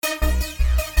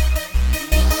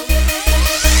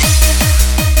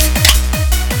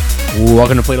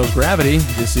Welcome to Plato's Gravity.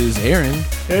 This is Aaron.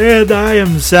 And I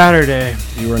am Saturday.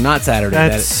 You are not Saturday.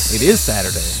 It is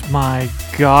Saturday. My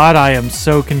God, I am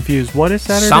so confused. What is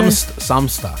Saturday?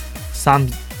 Samstag.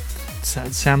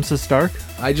 Samsa Stark?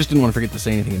 I just didn't want to forget to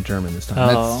say anything in German this time.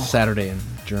 Oh. That's Saturday in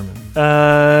German.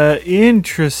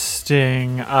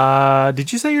 Interesting.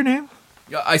 Did you say your name?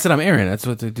 Yeah, I said I'm Aaron. That's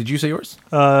what. Did you say yours?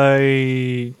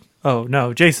 Oh,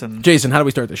 no, Jason. Jason, how do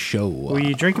we start the show?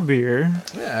 We drink a beer.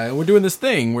 Yeah, we're doing this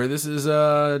thing where this is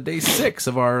day 6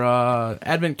 of our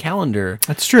Advent calendar.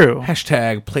 That's true.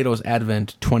 Hashtag Plato's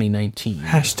Advent 2019.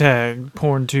 Hashtag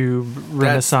PornTube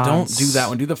Renaissance. Don't do that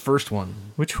one. Do the first one.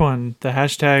 Which one? The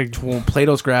hashtag...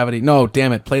 Plato's Gravity. No,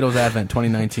 damn it. Plato's Advent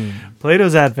 2019.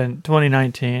 Plato's Advent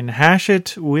 2019. Hash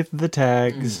it with the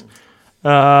tags. What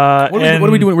are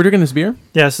we doing? We're drinking this beer?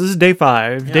 Yes, this is day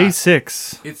 5. Yeah. Day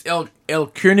 6. It's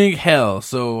Erlkönig Hell.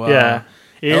 So yeah,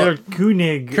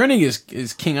 Erlkönig. König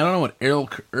is king. I don't know what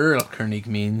Erlkönig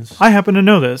means. I happen to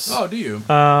know this. Oh, do you? Do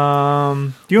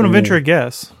you want to venture a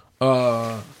guess?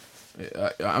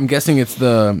 I'm guessing it's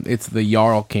the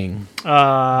Jarl King,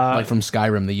 like from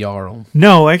Skyrim, the Jarl.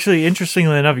 No, actually,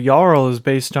 interestingly enough, Jarl is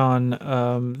based on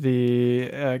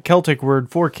the Celtic word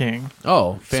for king.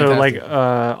 Oh, fantastic. So like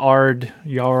Ard,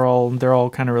 Jarl, they're all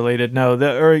kind of related. No,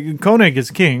 Konig is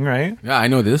king, right? Yeah, I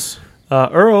know this.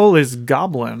 Earl is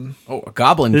goblin. Oh, a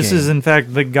goblin This king. is, in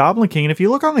fact, the Goblin King. And if you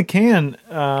look on the can,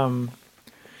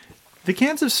 the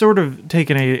cans have sort of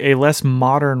taken a less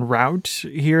modern route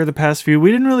here the past few.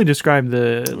 We didn't really describe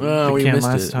the can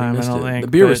last time, I don't think.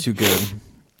 The beer was too good.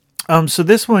 So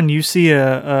this one, you see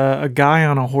a guy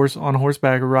on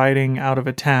horseback riding out of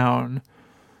a town,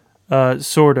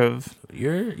 sort of.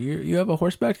 You have a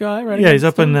horseback guy, right? Yeah, he's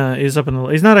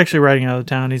not actually riding out of the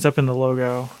town. He's up in the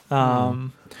logo.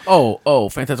 Oh,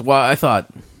 fantastic. Well, I thought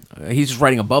he's just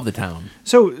riding above the town.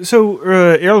 So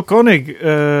Erlkönig,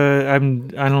 I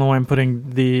don't know why I'm putting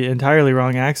the entirely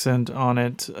wrong accent on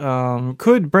it,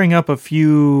 could bring up a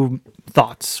few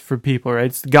thoughts for people, right?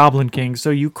 It's the Goblin King,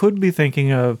 so you could be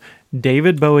thinking of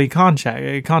David Bowie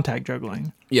contact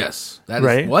juggling. Yes. That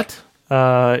right? Is what?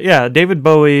 Yeah, David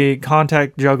Bowie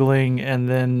contact juggling and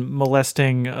then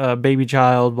molesting a baby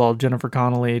child while Jennifer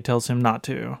Connelly tells him not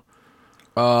to.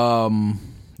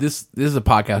 This is a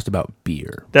podcast about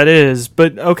beer. That is,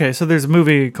 but okay, so there's a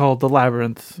movie called The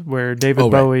Labyrinth where David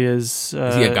Bowie is...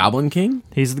 is he a Goblin King?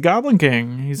 He's the Goblin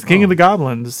King. He's the king of the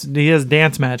goblins. He has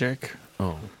dance magic.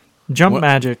 Oh. Jump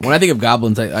magic. When I think of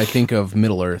goblins, I think of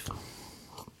Middle-earth.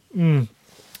 Those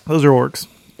are orcs.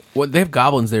 Well, they have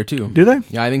goblins there, too. Do they?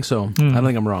 Yeah, I think so. I don't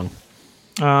think I'm wrong.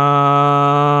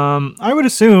 I would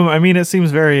assume. I mean, it seems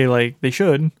very like they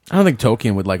should. I don't think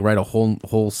Tolkien would write a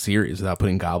whole series without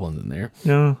putting goblins in there.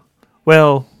 No.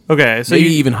 Well, okay. So maybe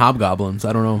even hobgoblins.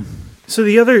 I don't know. So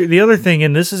the other thing,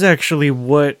 and this is actually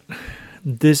what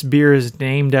this beer is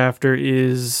named after,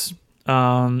 is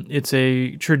it's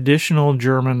a traditional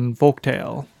German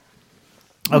folktale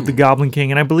of the Goblin King,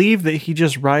 and I believe that he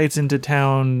just rides into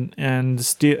town and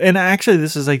steal. And actually,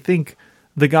 this is, I think,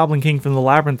 the Goblin King from the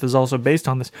Labyrinth is also based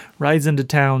on this. Rides into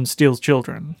town, steals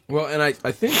children. Well, and I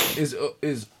think is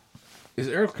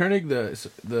Erlkönig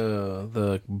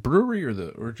the brewery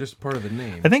or just part of the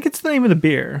name? I think it's the name of the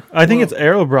beer. I think it's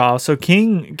Erlbrau, so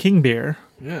King beer.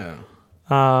 Yeah.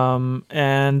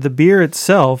 And the beer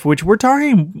itself, which we're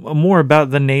talking more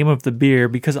about the name of the beer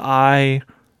because I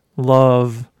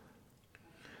love.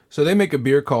 So they make a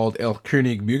beer called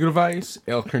Erlkönig Mügelweiss,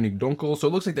 Erlkönig Dunkel. So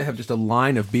it looks like they have just a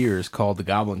line of beers called the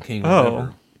Goblin King.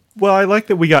 Oh, well, I like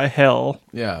that we got Hell.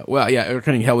 Yeah, well, yeah,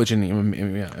 Erlkönig Hell, which I mean,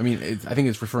 I think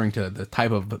it's referring to the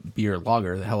type of beer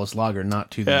lager, the Helles lager, not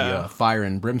to the fire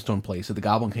and brimstone place that the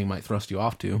Goblin King might thrust you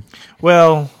off to.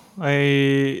 Well,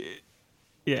 I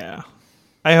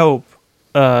hope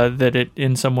that it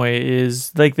in some way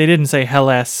is like they didn't say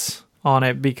Helles on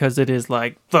it because it is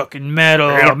like fucking metal.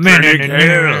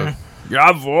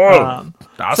 Jawohl,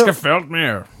 das gefällt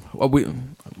mir. Well,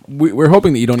 we're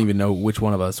hoping that you don't even know which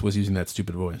one of us was using that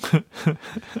stupid voice.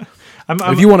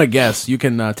 If you want to guess, you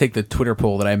can take the Twitter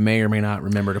poll that I may or may not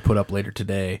remember to put up later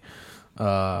today.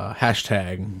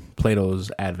 Hashtag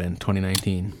Plato's Advent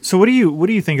 2019. So what do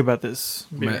you think about this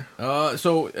beer?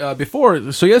 So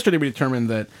yesterday we determined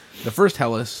that the first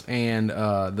Helles and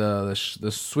the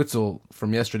Switzel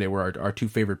from yesterday were our two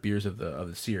favorite beers of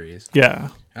the series. Yeah,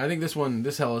 and I think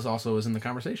this Helles also is in the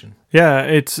conversation. Yeah,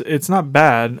 it's not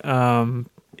bad.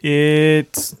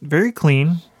 It's very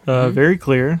clean, very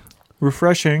clear,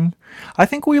 refreshing. I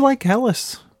think we like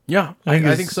Helles. Yeah,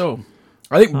 I think so.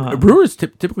 I think brewers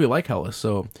typically like Helles,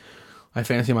 so I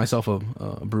fancy myself a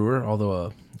brewer,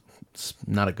 although it's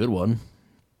not a good one.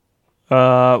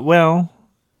 Well,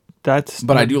 that's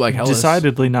but I do like Helles.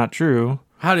 Decidedly not true.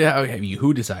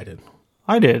 Who decided?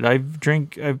 I did. I've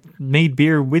made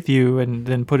beer with you and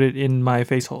then put it in my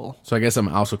face hole. So I guess I'm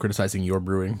also criticizing your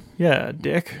brewing. Yeah,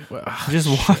 dick. Well, just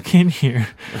walk in here.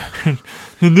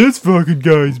 And this fucking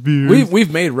guy's beer.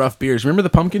 We've made rough beers. Remember the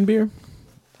pumpkin beer?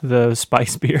 The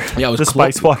spice beer. Yeah, it was the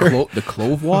spice water. The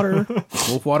clove water.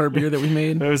 Clove water beer that we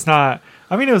made. It was not.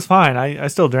 I mean, it was fine. I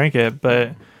still drank it,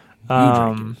 but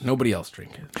drink it. Nobody else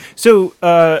drank it. So,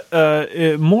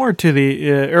 more to the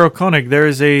Erlkönig, there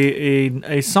is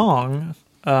a song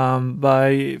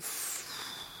by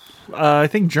I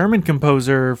think German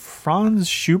composer Franz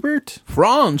Schubert.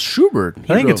 Franz Schubert.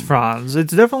 I think it's Franz.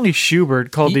 It's definitely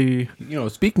Schubert.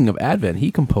 Speaking of Advent,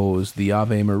 he composed the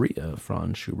Ave Maria.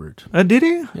 Franz Schubert. Did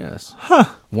he? Yes. Huh.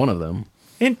 One of them.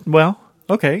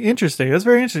 Okay, interesting. That's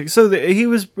very interesting. So he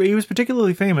was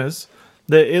particularly famous.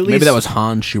 Maybe that was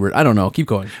Hans Schubert. I don't know. Keep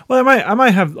going. Well, I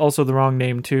might have also the wrong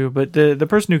name too. But the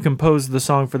person who composed the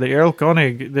song for the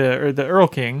Erlkönig, the Earl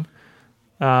King,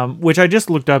 which I just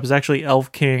looked up, is actually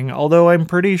Elf King. Although I'm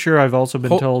pretty sure I've also been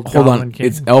told hold Goblin on. King.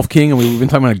 It's Elf King, and we've been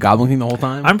talking about a Goblin King the whole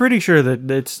time. I'm pretty sure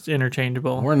that it's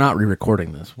interchangeable. We're not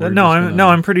re-recording this.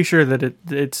 I'm pretty sure that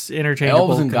it's interchangeable.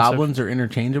 Elves and goblins are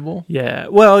interchangeable. Yeah.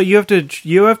 Well, you have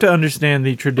to understand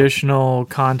the traditional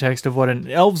context of what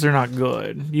elves are not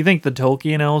good. You think the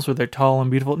Tolkien elves where they're tall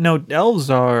and beautiful? No, elves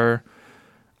are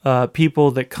people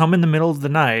that come in the middle of the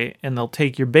night and they'll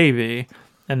take your baby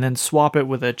and then swap it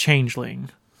with a changeling.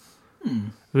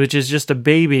 Which is just a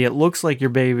baby. It looks like your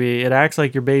baby. It acts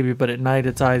like your baby, but at night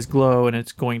its eyes glow and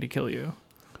it's going to kill you.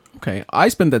 Okay. I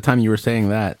spent that time you were saying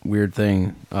that weird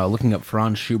thing looking up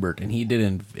Franz Schubert, and he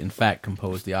did in fact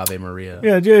compose the Ave Maria.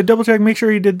 Yeah, double check. Make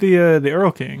sure he did the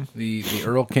Earl King. The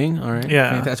Earl King? All right.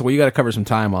 Yeah. Fantastic. Well, you got to cover some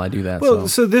time while I do that. Well,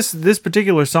 so this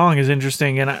particular song is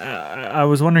interesting, and I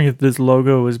was wondering if this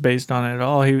logo was based on it at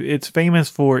all. It's famous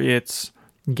for its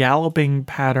galloping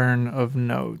pattern of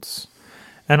notes.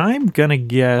 And I'm going to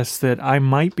guess that I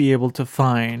might be able to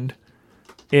find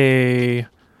a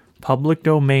public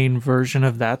domain version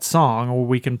of that song, or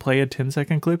we can play a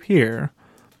 10-second clip here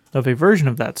of a version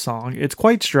of that song. It's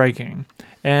quite striking.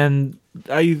 And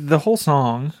the whole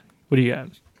song, what do you got?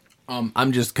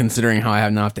 I'm just considering how I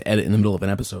now have to edit in the middle of an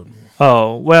episode.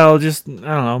 Oh, well, just, I don't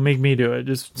know, make me do it.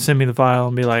 Just send me the file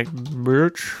and be like,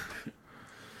 bitch.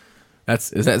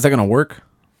 Is that going to work?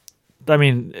 I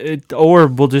mean, or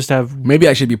we'll just have... Maybe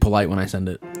I should be polite when I send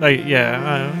it.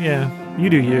 Yeah, you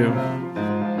do you.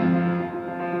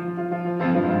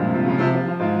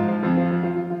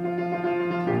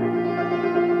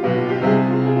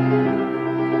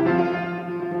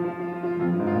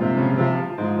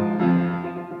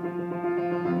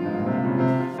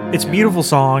 It's a beautiful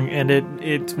song, and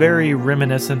it's very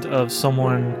reminiscent of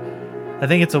someone... I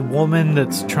think it's a woman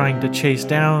that's trying to chase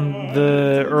down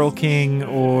the Earl King,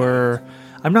 or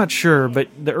I'm not sure, but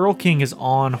the Earl King is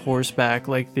on horseback,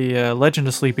 like the Legend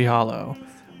of Sleepy Hollow,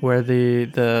 where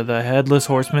the headless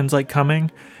horseman's like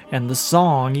coming, and the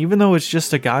song, even though it's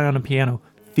just a guy on a piano,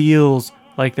 feels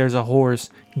like there's a horse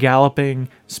galloping,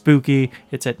 spooky.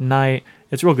 It's at night.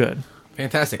 It's real good.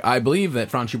 Fantastic. I believe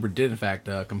that Franz Schubert did in fact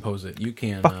compose it. You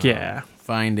can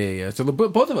find a... so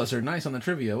both of us are nice on the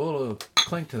trivia. A little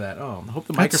clink to that. Oh, I hope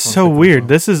the microphone's... That's so weird.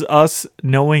 This is us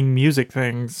knowing music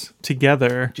things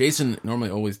together. Jason normally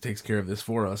always takes care of this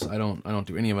for us. I don't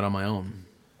do any of it on my own.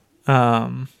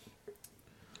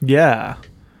 Yeah.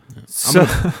 So...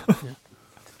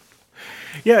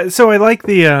 Yeah, so I like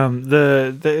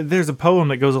the there's a poem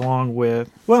that goes along with...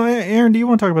 Well, Aaron, do you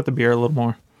want to talk about the beer a little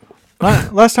more?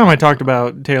 Last time I talked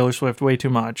about Taylor Swift way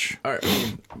too much.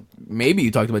 Maybe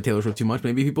you talked about Taylor Swift too much.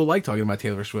 Maybe people like talking about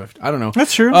Taylor Swift. I don't know.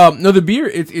 That's true. No, the beer.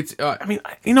 It's. I mean,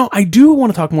 I do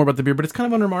want to talk more about the beer, but it's kind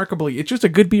of unremarkably. It's just a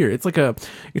good beer. It's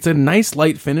a nice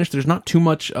light finish. There's not too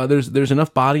much. There's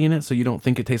enough body in it, so you don't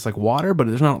think it tastes like water. But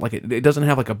there's not like it doesn't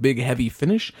have like a big heavy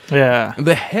finish. Yeah.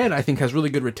 The head I think has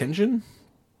really good retention.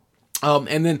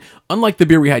 And then, unlike the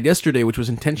beer we had yesterday, which was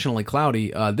intentionally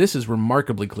cloudy, this is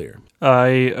remarkably clear. I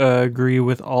agree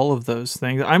with all of those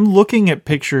things. I'm looking at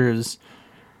pictures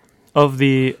of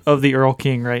the Earl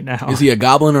King right now. Is he a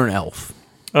goblin or an elf?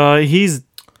 He's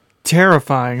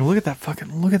terrifying. Look at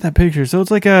that picture. So it's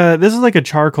this is like a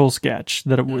charcoal sketch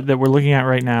that we're looking at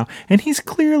right now, and he's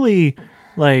clearly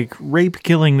like rape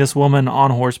killing this woman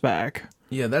on horseback.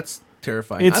 Yeah, that's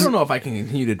terrifying. I don't know if I can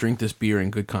continue to drink this beer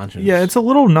in good conscience. Yeah, it's a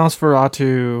little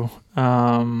Nosferatu.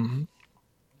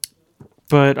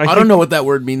 But I don't know what that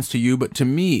word means to you, but to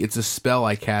me, it's a spell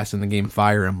I cast in the game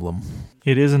Fire Emblem.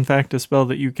 It is, in fact, a spell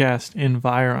that you cast in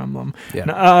Fire Emblem. Yeah.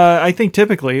 Now, I think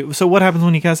typically... So what happens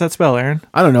when you cast that spell, Aaron?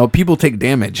 I don't know. People take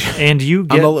damage. And you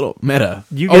get... I'm a little meta.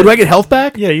 Do I get health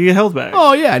back? Yeah, you get health back.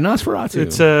 Oh, yeah. Nosferatu.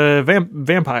 It's a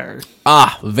vampire.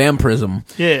 Vampirism.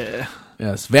 Yeah.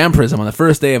 Yes, vampirism on the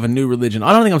first day of a new religion.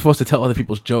 I don't think I'm supposed to tell other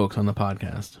people's jokes on the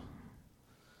podcast.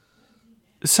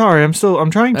 Sorry, I'm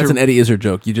trying to... That's an Eddie Izzard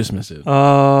joke. You just missed it.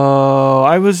 Oh,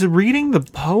 I was reading the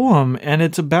poem, and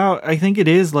it's about... I think it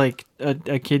is like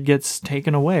a kid gets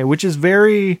taken away, which is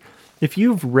very... If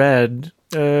you've read...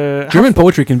 German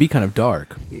poetry can be kind of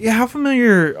dark. Yeah, how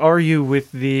familiar are you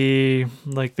with the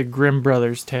Grimm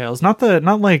brothers tales? Not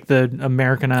like the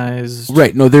Americanized...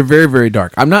 Right, no, they're very, very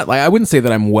dark. I wouldn't say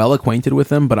that I'm well acquainted with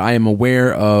them, but I am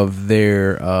aware of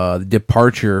their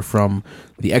departure from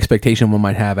the expectation one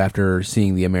might have after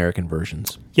seeing the American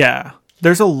versions. Yeah.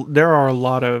 There are a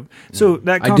lot of... So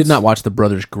that I did not watch the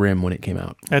Brothers Grimm when it came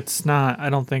out. That's not... I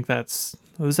don't think that's...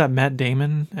 Was that Matt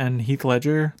Damon and Heath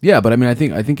Ledger? Yeah, but I mean, I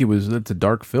think it's a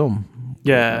dark film.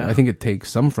 Yeah, I think it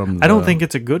takes some from. I don't think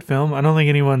it's a good film. I don't think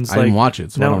anyone's. I didn't watch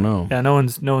it, so I don't know. Yeah, no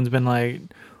one's been like,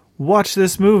 watch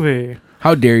this movie.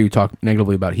 How dare you talk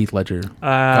negatively about Heath Ledger?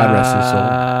 God rest his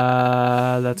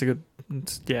soul. That's a good.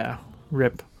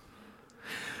 Rip.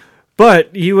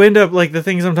 But you end up like the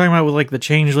things I'm talking about with like the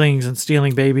changelings and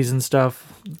stealing babies and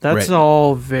stuff. That's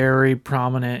all very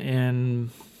prominent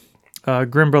in.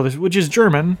 Grimm Brothers, which is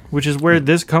German, which is where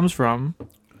this comes from.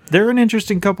 They're an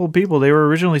interesting couple of people. They were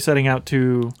originally setting out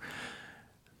to...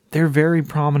 They're very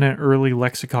prominent early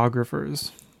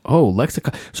lexicographers. Oh,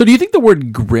 So do you think the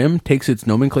word grim takes its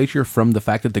nomenclature from the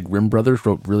fact that the Grimm brothers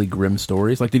wrote really grim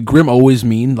stories? Like, did grim always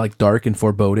mean, like, dark and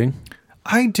foreboding?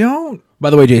 I don't...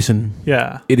 By the way, Jason...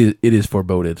 Yeah. It is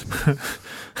foreboded.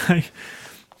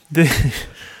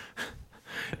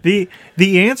 The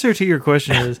answer to your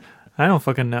question is... I don't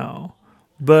fucking know.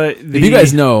 But if you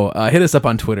guys know, hit us up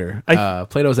on Twitter.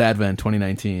 Plato's Advent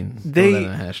 2019. Throw that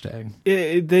in a hashtag.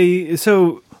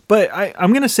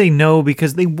 I'm going to say no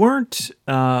because they weren't...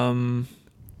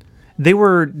 they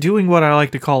were doing what I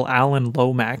like to call Alan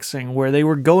Lomaxing, where they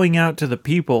were going out to the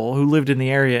people who lived in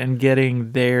the area and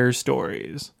getting their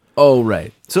stories. Oh,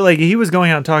 right. So like he was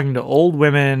going out and talking to old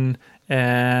women...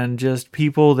 and just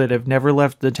people that have never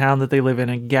left the town that they live in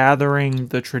and gathering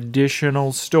the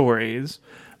traditional stories,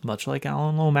 much like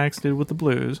Alan Lomax did with the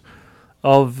blues,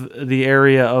 of the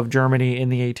area of Germany in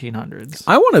the 1800s.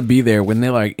 I want to be there when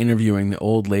they're like interviewing the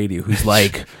old lady who's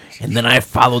like, and then I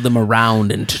followed them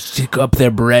around and to stick up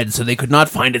their bread so they could not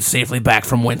find it safely back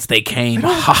from whence they came.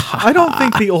 I don't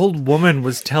think the old woman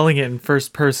was telling it in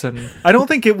first person. I don't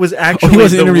think it was actually he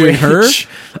wasn't interviewing her?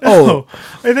 No,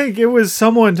 I think it was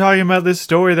someone talking about this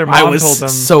story their mom told them. I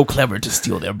was so clever to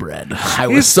steal their bread. I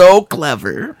was so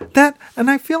clever. And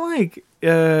I feel like...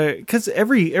 because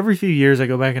every few years I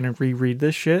go back and reread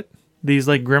this shit, these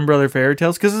like Grimm Brother fairy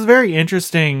tales, because it's very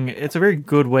interesting. It's a very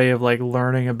good way of like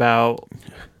learning about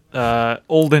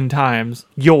olden times.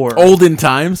 Olden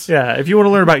times. Yeah, if you want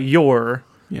to learn about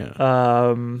Yeah.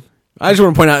 I just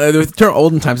want to point out the term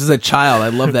olden times. As a child, I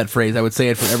love that phrase. I would say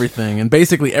it for everything, and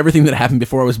basically everything that happened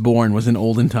before I was born was in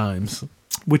olden times,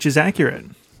 which is accurate.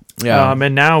 Yeah.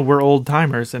 And now we're old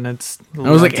timers, and it's... I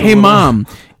was like, hey, Mom,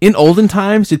 in olden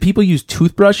times, did people use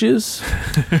toothbrushes?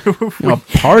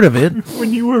 Part of it.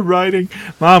 When you were riding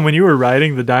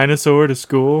the dinosaur to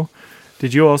school,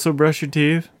 did you also brush your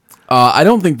teeth? I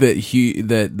don't think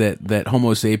that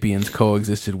Homo sapiens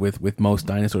coexisted with most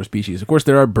dinosaur species. Of course,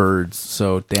 there are birds,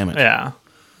 so damn it. Yeah.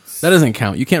 That doesn't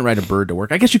count. You can't ride a bird to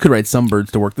work. I guess you could ride some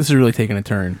birds to work. This is really taking a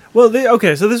turn. Well,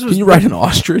 so this was... Can you ride an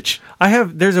ostrich?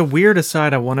 There's a weird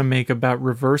aside I want to make about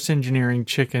reverse engineering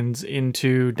chickens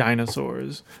into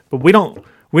dinosaurs, but we don't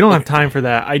have time for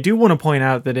that. I do want to point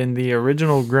out that in the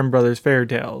original Grimm Brothers fairy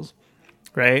tales,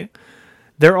 right,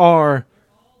 there are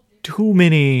too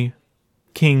many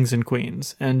kings and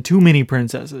queens and too many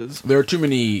princesses. There are too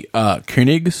many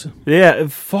Königs. Yeah,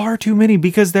 far too many,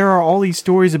 because there are all these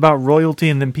stories about royalty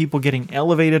and then people getting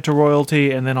elevated to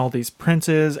royalty and then all these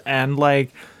princes, and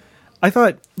like I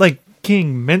thought like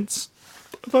king meant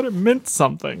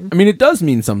something. I mean, it does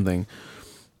mean something.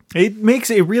 It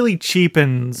really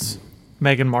cheapens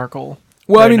Meghan Markle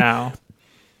now.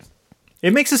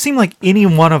 It makes it seem like any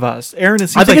one of us, Aaron. It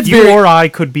seems like you or I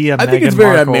could be a Meghan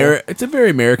Markle. I think it's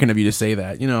very American of you to say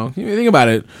that. You know, you think about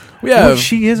it.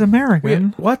 She is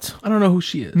American. What? I don't know who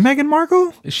she is. Meghan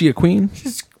Markle? Is she a queen?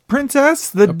 She's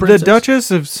princess, the Duchess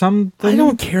of something. I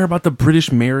don't care about the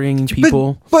British marrying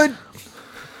people. But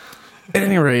at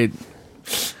any rate,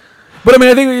 but I mean,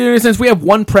 I think in a sense we have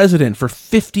one president for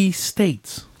 50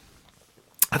 states.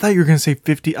 I thought you were going to say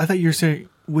 50. I thought you were saying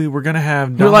we were going to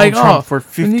have Donald Trump for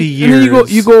 50 years. And then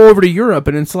you go over to Europe,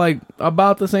 and it's like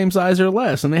about the same size or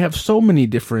less. And they have so many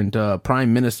different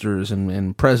prime ministers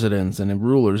and presidents and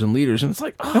rulers and leaders. And it's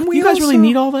like, do you guys really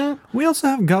need all that? We also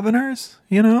have governors,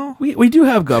 you know? We do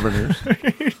have governors.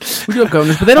 We do have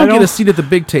governors, but they don't get a seat at the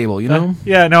big table, you know?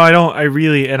 Yeah, no, I don't.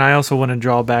 And I also want to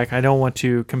draw back. I don't want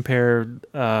to compare,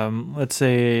 let's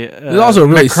say,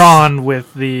 Macron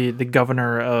with the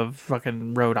governor of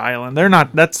fucking Rhode Island. They're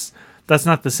not. That's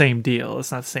not the same deal.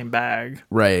 It's not the same bag.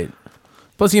 Right.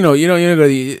 Plus,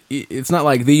 it's not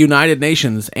like the United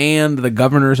Nations and the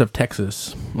governors of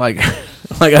Texas. Like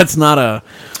that's not a.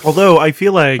 Although I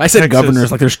feel like I said Texas, governors,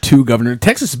 like there's two governors.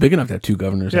 Texas is big enough to have two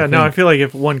governors. Yeah, I feel like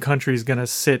if one country is gonna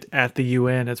sit at the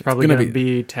UN, it's probably gonna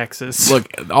be Texas.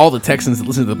 Look, all the Texans that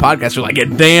listen to the podcast are like,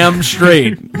 "Get damn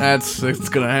straight." it's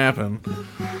gonna happen.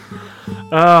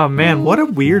 Oh man, what a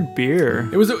weird beer!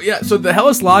 It was So the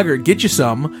Helles Lager, get you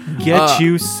some.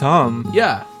 You some.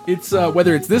 Yeah, it's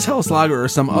whether it's this Helles Lager or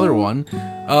some other one.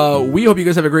 We hope you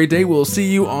guys have a great day. We'll see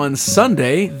you on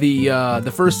Sunday,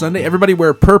 the first Sunday. Everybody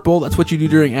wear purple. That's what you do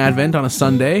during Advent on a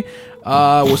Sunday.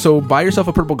 So buy yourself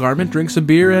a purple garment, drink some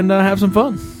beer, and have some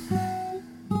fun.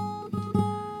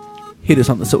 Hit us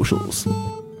on the socials.